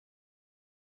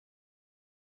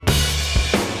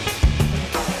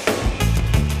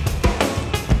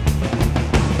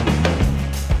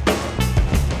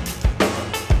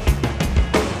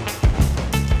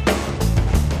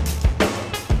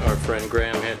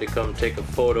to come take a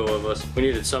photo of us. We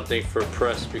needed something for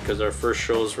press because our first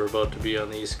shows were about to be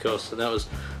on the East Coast, and that was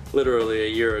literally a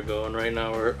year ago. And right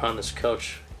now we're on this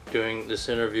couch doing this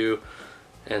interview,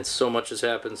 and so much has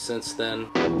happened since then.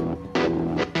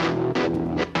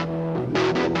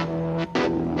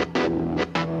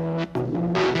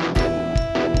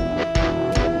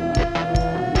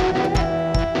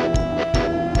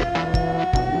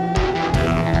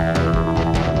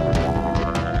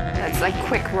 Like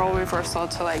quick role reversal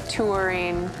to like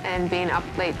touring and being up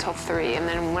late till 3, and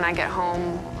then when I get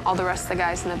home, all the rest of the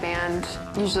guys in the band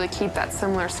usually keep that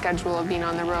similar schedule of being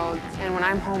on the road. And when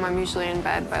I'm home, I'm usually in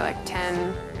bed by like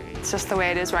 10. It's just the way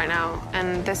it is right now.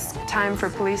 And this time for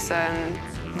Poliça and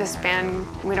this band,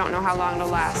 we don't know how long it'll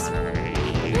last.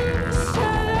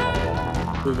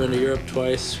 We've been to Europe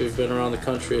twice. We've been around the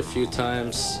country a few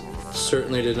times.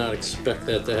 Certainly did not expect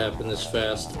that to happen this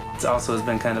fast. It also has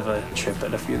been kind of a trip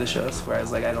at a few of the shows where I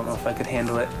was like, I don't know if I could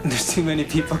handle it. There's too many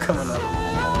people coming up.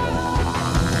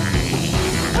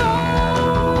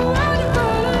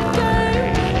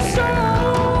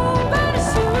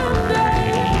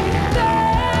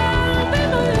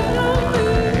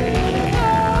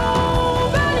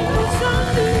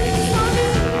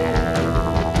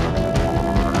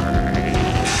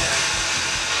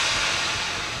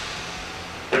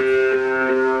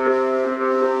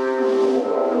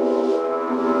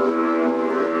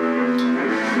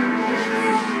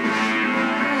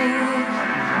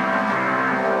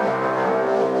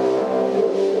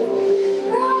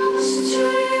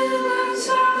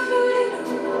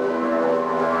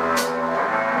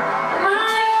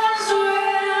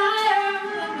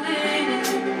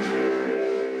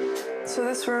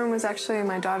 Actually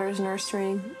my daughter's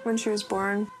nursery when she was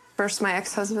born. First my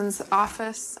ex-husband's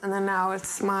office, and then now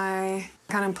it's my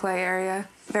kind of play area.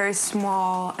 Very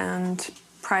small and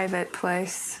private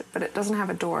place, but it doesn't have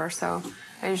a door, so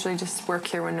I usually just work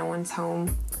here when no one's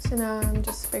home. So now I'm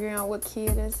just figuring out what key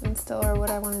it is and still, or what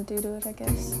I want to do to it, I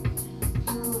guess.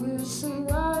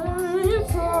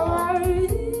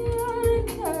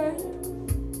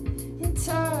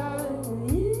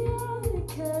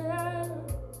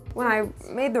 When I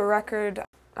made the record,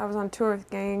 I was on tour with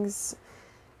Gangs,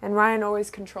 and Ryan always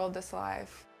controlled this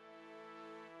live.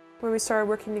 When we started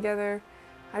working together,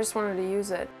 I just wanted to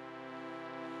use it.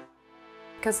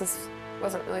 Because this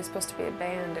wasn't really supposed to be a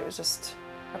band, it was just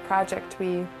a project.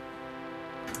 We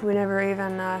never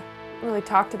even really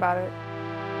talked about it.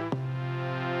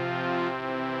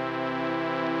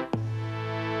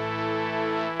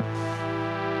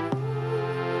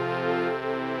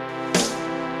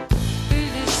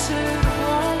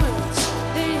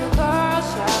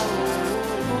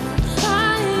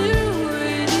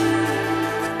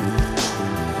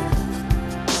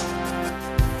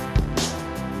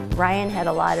 Ryan had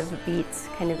a lot of beats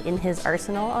kind of in his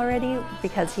arsenal already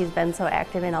because he's been so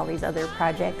active in all these other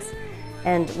projects.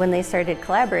 And when they started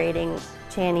collaborating,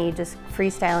 Channy just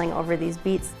freestyling over these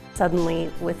beats,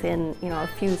 suddenly within a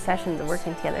few sessions of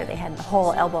working together, they had a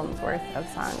whole album's worth of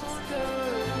songs.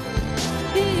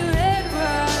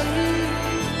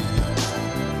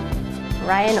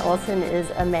 Ryan Olsen is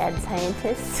a mad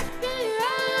scientist.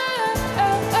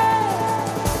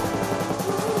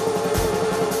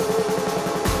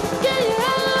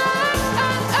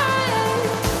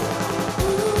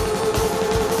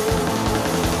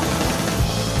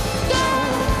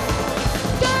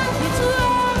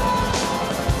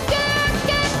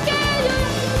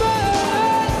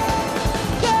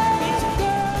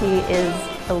 He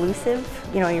is elusive,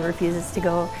 he refuses to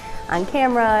go on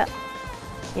camera.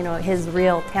 His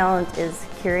real talent is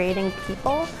curating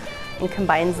people and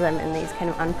combines them in these kind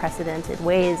of unprecedented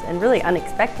ways and really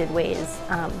unexpected ways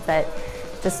that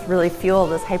just really fuel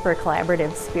this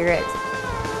hyper-collaborative spirit.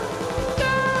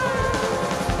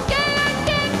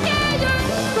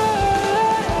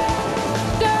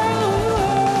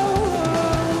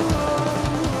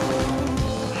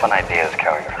 Fun ideas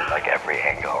coming from like every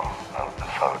angle of the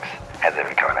folks. As they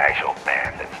become an actual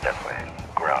band, it's definitely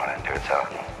grown into its own.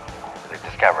 They're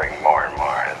discovering more and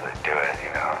more as they do it,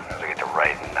 as we get to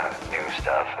write new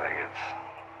stuff. I think it's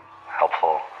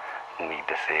helpful and neat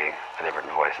to see the different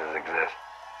voices exist.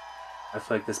 I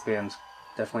feel like this band's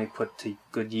definitely put to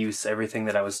good use everything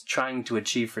that I was trying to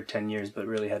achieve for 10 years, but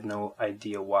really had no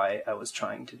idea why I was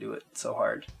trying to do it so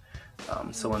hard.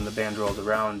 So when the band rolled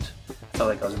around, I felt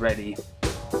like I was ready.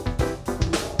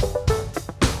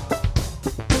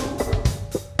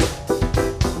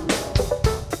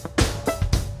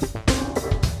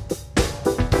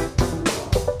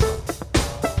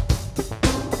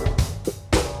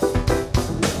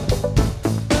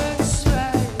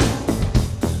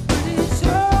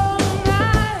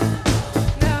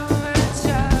 Now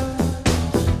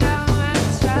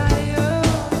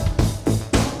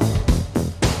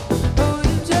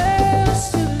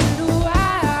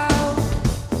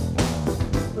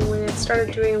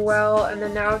are doing well, and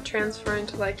then now transferring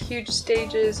to like huge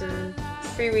stages and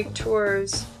 3-week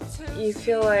tours, you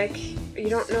feel like you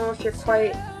don't know if you're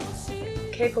quite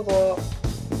capable.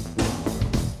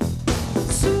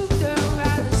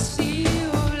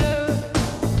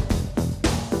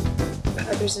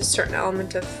 There's a certain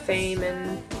element of fame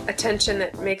and attention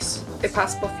that makes it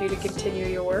possible for you to continue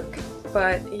your work,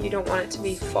 but you don't want it to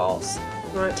be false.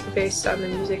 You want it to be based on the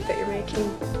music that you're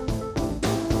making.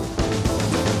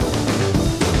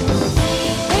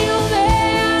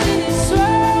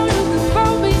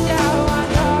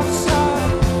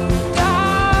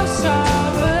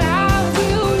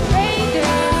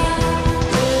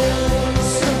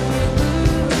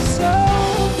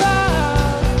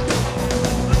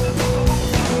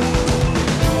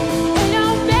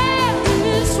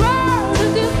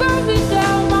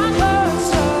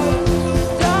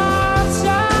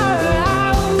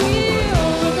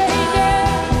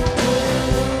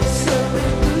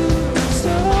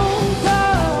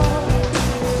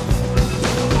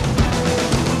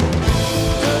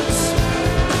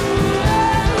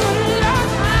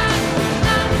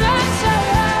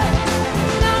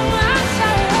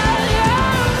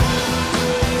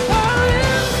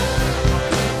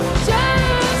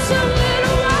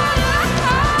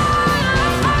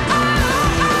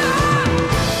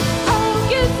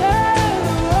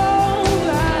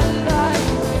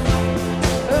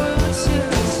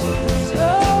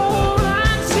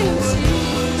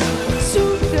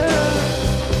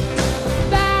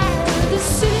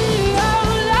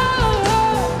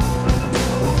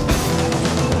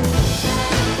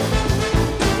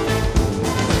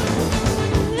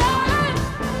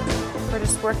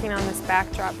 Working on this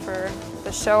backdrop for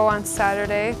the show on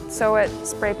Saturday. Sew it,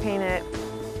 spray paint it.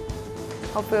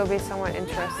 Hopefully it'll be somewhat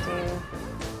interesting.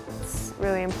 It's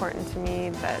really important to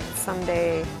me that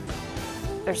someday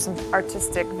there's some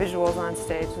artistic visuals on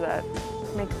stage that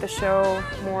make the show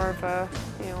more of a,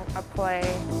 a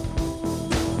play.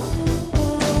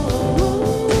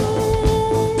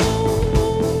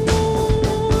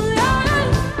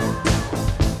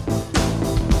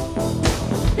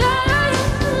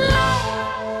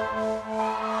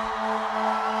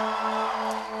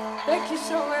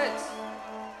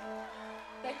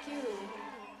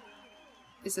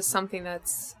 Is this something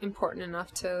that's important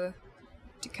enough to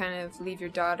kind of leave your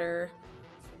daughter?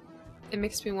 It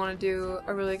makes me want to do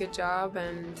a really good job,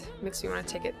 and makes me want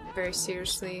to take it very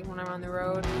seriously when I'm on the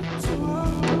road.